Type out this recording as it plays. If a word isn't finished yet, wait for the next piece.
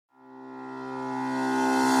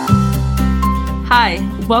Hi,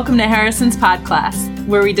 welcome to Harrison's Podcast,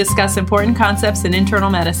 where we discuss important concepts in internal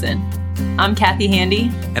medicine. I'm Kathy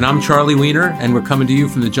Handy. And I'm Charlie Weiner, and we're coming to you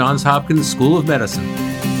from the Johns Hopkins School of Medicine.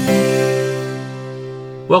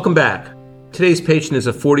 Welcome back. Today's patient is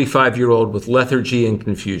a 45-year-old with lethargy and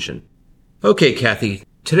confusion. Okay, Kathy,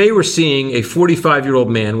 today we're seeing a 45-year-old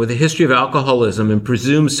man with a history of alcoholism and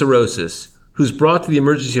presumed cirrhosis, who's brought to the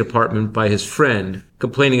emergency department by his friend,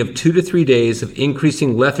 complaining of 2 to 3 days of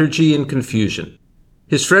increasing lethargy and confusion.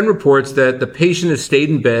 His friend reports that the patient has stayed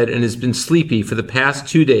in bed and has been sleepy for the past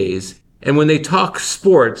 2 days, and when they talk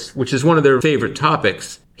sports, which is one of their favorite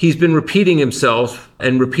topics, he's been repeating himself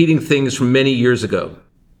and repeating things from many years ago.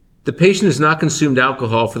 The patient has not consumed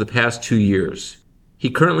alcohol for the past 2 years. He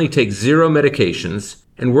currently takes 0 medications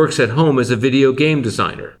and works at home as a video game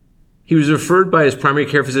designer. He was referred by his primary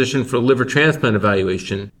care physician for a liver transplant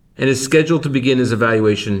evaluation and is scheduled to begin his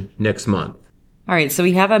evaluation next month. All right, so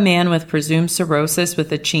we have a man with presumed cirrhosis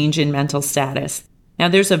with a change in mental status. Now,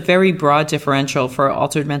 there's a very broad differential for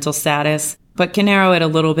altered mental status, but can narrow it a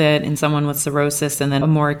little bit in someone with cirrhosis and then a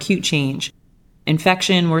more acute change.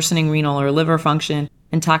 Infection, worsening renal or liver function,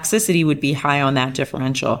 and toxicity would be high on that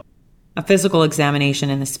differential. A physical examination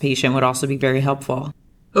in this patient would also be very helpful.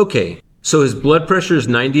 Okay, so his blood pressure is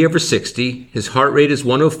 90/60, his heart rate is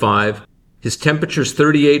 105, his temperature is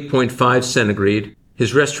 38.5 centigrade,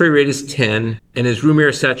 his respiratory rate is 10, and his room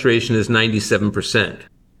air saturation is 97%.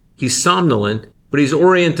 He's somnolent, but he's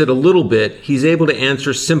oriented a little bit. He's able to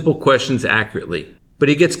answer simple questions accurately, but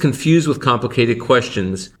he gets confused with complicated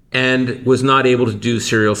questions and was not able to do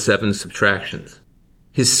serial 7 subtractions.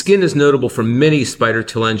 His skin is notable for many spider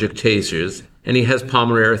telangiectasias, and he has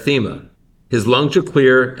pulmonary erythema. His lungs are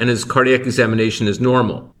clear, and his cardiac examination is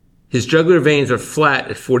normal. His jugular veins are flat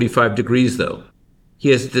at 45 degrees, though. He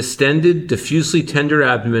has distended, diffusely tender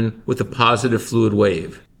abdomen with a positive fluid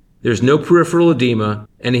wave. There's no peripheral edema,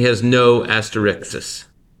 and he has no asterixis.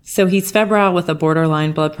 So he's febrile with a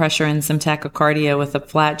borderline blood pressure and some tachycardia with a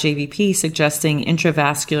flat JVP suggesting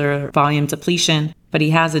intravascular volume depletion, but he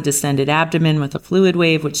has a distended abdomen with a fluid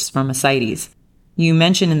wave, which is from ascites. You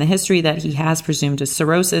mentioned in the history that he has presumed a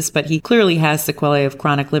cirrhosis, but he clearly has sequelae of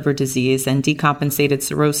chronic liver disease and decompensated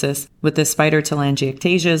cirrhosis with the spider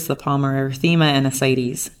telangiectasias, the pulmonary erythema, and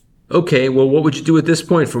ascites. Okay, well, what would you do at this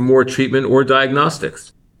point for more treatment or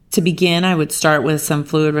diagnostics? To begin, I would start with some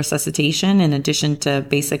fluid resuscitation in addition to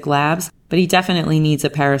basic labs, but he definitely needs a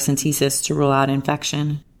paracentesis to rule out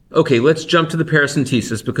infection. Okay, let's jump to the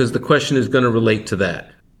paracentesis because the question is going to relate to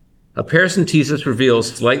that. A paracentesis reveals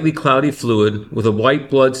slightly cloudy fluid with a white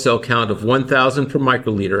blood cell count of 1,000 per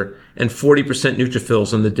microliter and 40%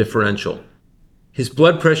 neutrophils on the differential. His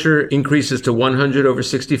blood pressure increases to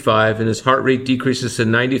 100/65 and his heart rate decreases to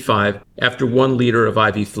 95 after 1 liter of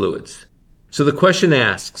IV fluids. So the question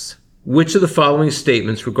asks, which of the following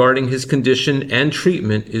statements regarding his condition and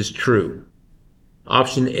treatment is true?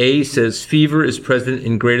 Option A says fever is present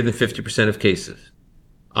in greater than 50% of cases.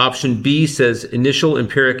 Option B says initial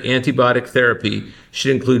empiric antibiotic therapy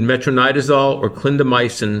should include metronidazole or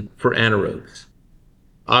clindamycin for anaerobes.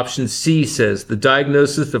 Option C says the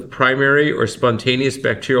diagnosis of primary or spontaneous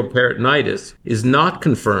bacterial peritonitis is not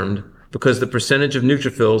confirmed because the percentage of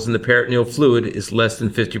neutrophils in the peritoneal fluid is less than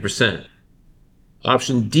 50%.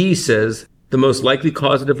 Option D says the most likely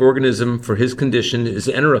causative organism for his condition is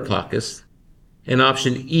Enterococcus. And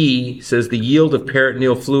option E says the yield of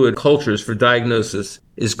peritoneal fluid cultures for diagnosis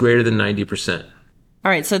is greater than 90%. All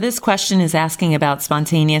right, so this question is asking about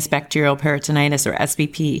spontaneous bacterial peritonitis, or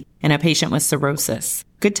SBP, in a patient with cirrhosis.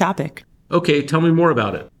 Good topic. Okay, tell me more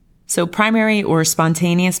about it. So primary or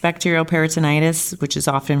spontaneous bacterial peritonitis, which is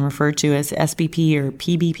often referred to as SBP or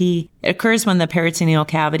PBP, it occurs when the peritoneal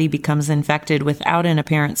cavity becomes infected without an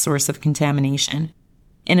apparent source of contamination.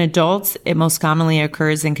 In adults, it most commonly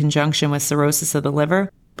occurs in conjunction with cirrhosis of the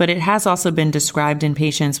liver, but it has also been described in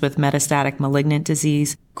patients with metastatic malignant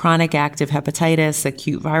disease, chronic active hepatitis,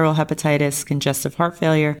 acute viral hepatitis, congestive heart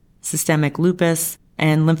failure, systemic lupus,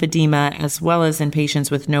 and lymphedema, as well as in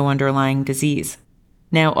patients with no underlying disease.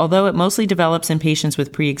 Now, although it mostly develops in patients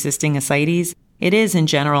with pre-existing ascites, it is in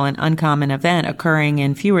general an uncommon event occurring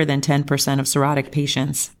in fewer than 10% of cirrhotic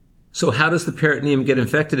patients. So how does the peritoneum get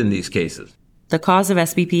infected in these cases? The cause of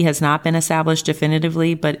SBP has not been established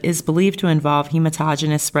definitively, but is believed to involve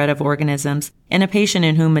hematogenous spread of organisms in a patient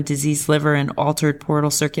in whom a diseased liver and altered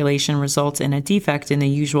portal circulation results in a defect in the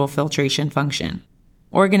usual filtration function.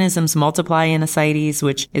 Organisms multiply in ascites,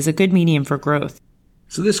 which is a good medium for growth.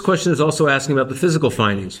 So this question is also asking about the physical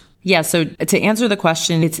findings. Yeah, so to answer the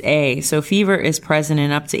question, it's A. So fever is present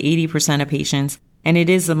in up to 80% of patients, and it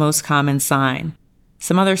is the most common sign.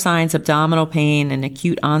 Some other signs: abdominal pain, an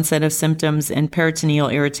acute onset of symptoms, and peritoneal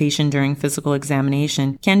irritation during physical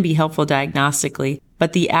examination can be helpful diagnostically,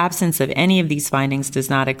 but the absence of any of these findings does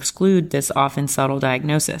not exclude this often subtle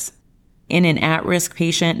diagnosis. In an at-risk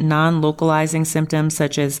patient, non-localizing symptoms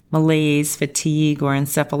such as malaise, fatigue, or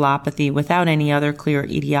encephalopathy without any other clear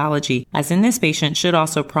etiology, as in this patient, should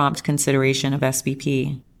also prompt consideration of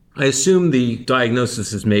SBP. I assume the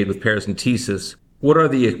diagnosis is made with paracentesis. What are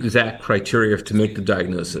the exact criteria to make the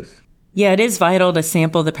diagnosis? Yeah, it is vital to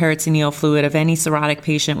sample the peritoneal fluid of any cirrhotic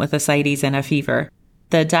patient with ascites and a fever.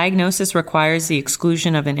 The diagnosis requires the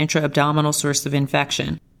exclusion of an intra-abdominal source of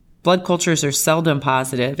infection. Blood cultures are seldom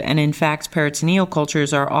positive, and in fact, peritoneal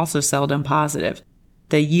cultures are also seldom positive.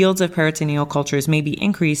 The yields of peritoneal cultures may be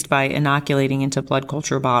increased by inoculating into blood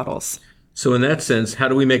culture bottles. So in that sense, how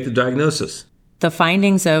do we make the diagnosis? The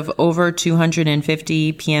findings of over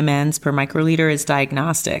 250 PMNs per microliter is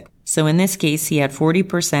diagnostic. So in this case, he had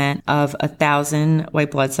 40% of 1,000 white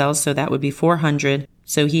blood cells, so that would be 400.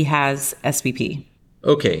 So he has SBP.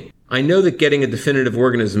 Okay, I know that getting a definitive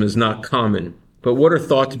organism is not common, but what are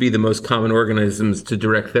thought to be the most common organisms to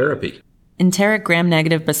direct therapy? Enteric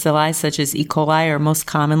gram-negative bacilli such as E. coli are most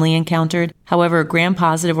commonly encountered. However,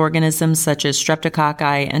 gram-positive organisms such as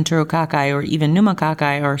streptococci, enterococci, or even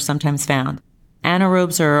pneumococci are sometimes found.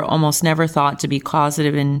 Anaerobes are almost never thought to be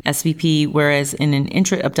causative in SBP, whereas in an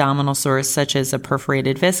intra-abdominal source such as a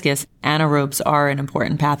perforated viscus, anaerobes are an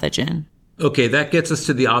important pathogen. Okay, that gets us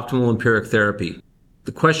to the optimal empiric therapy.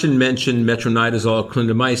 The question mentioned metronidazole,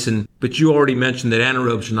 clindamycin, but you already mentioned that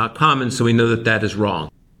anaerobes are not common, so we know that that is wrong.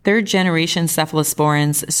 Third-generation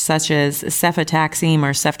cephalosporins such as cefotaxime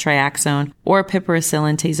or ceftriaxone or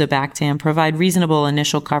piperacillin tazobactam provide reasonable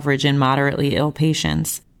initial coverage in moderately ill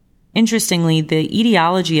patients. Interestingly, the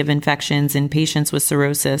etiology of infections in patients with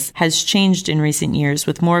cirrhosis has changed in recent years,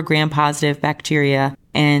 with more gram-positive bacteria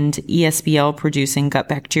and ESBL-producing gut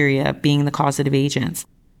bacteria being the causative agents.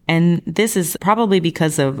 And this is probably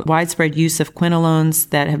because of widespread use of quinolones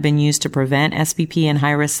that have been used to prevent SBP in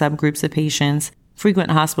high-risk subgroups of patients,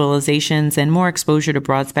 frequent hospitalizations, and more exposure to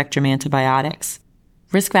broad-spectrum antibiotics.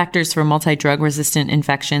 Risk factors for multi-drug-resistant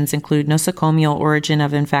infections include nosocomial origin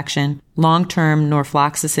of infection, long-term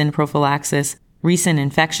norfloxacin prophylaxis, recent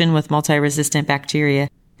infection with multi-resistant bacteria,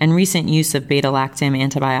 and recent use of beta-lactam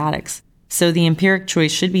antibiotics. So the empiric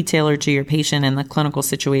choice should be tailored to your patient and the clinical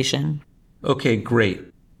situation. Okay, great.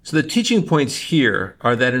 So the teaching points here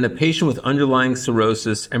are that in a patient with underlying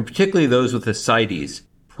cirrhosis, and particularly those with ascites,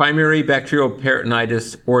 primary bacterial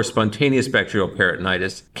peritonitis or spontaneous bacterial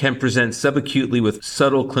peritonitis can present subacutely with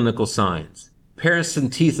subtle clinical signs.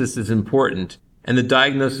 Paracentesis is important, and the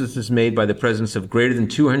diagnosis is made by the presence of greater than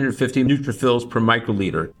 250 neutrophils per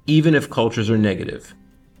microliter, even if cultures are negative.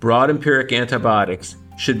 Broad empiric antibiotics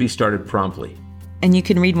should be started promptly. And you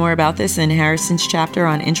can read more about this in Harrison's chapter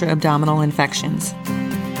on intra-abdominal infections.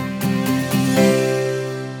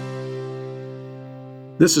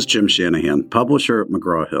 This is Jim Shanahan, publisher at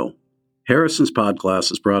McGraw-Hill. Harrison's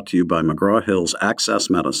Podcast is brought to you by McGraw-Hill's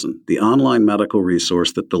Access Medicine, the online medical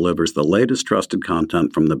resource that delivers the latest trusted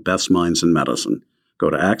content from the best minds in medicine.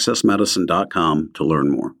 Go to accessmedicine.com to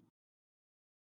learn more.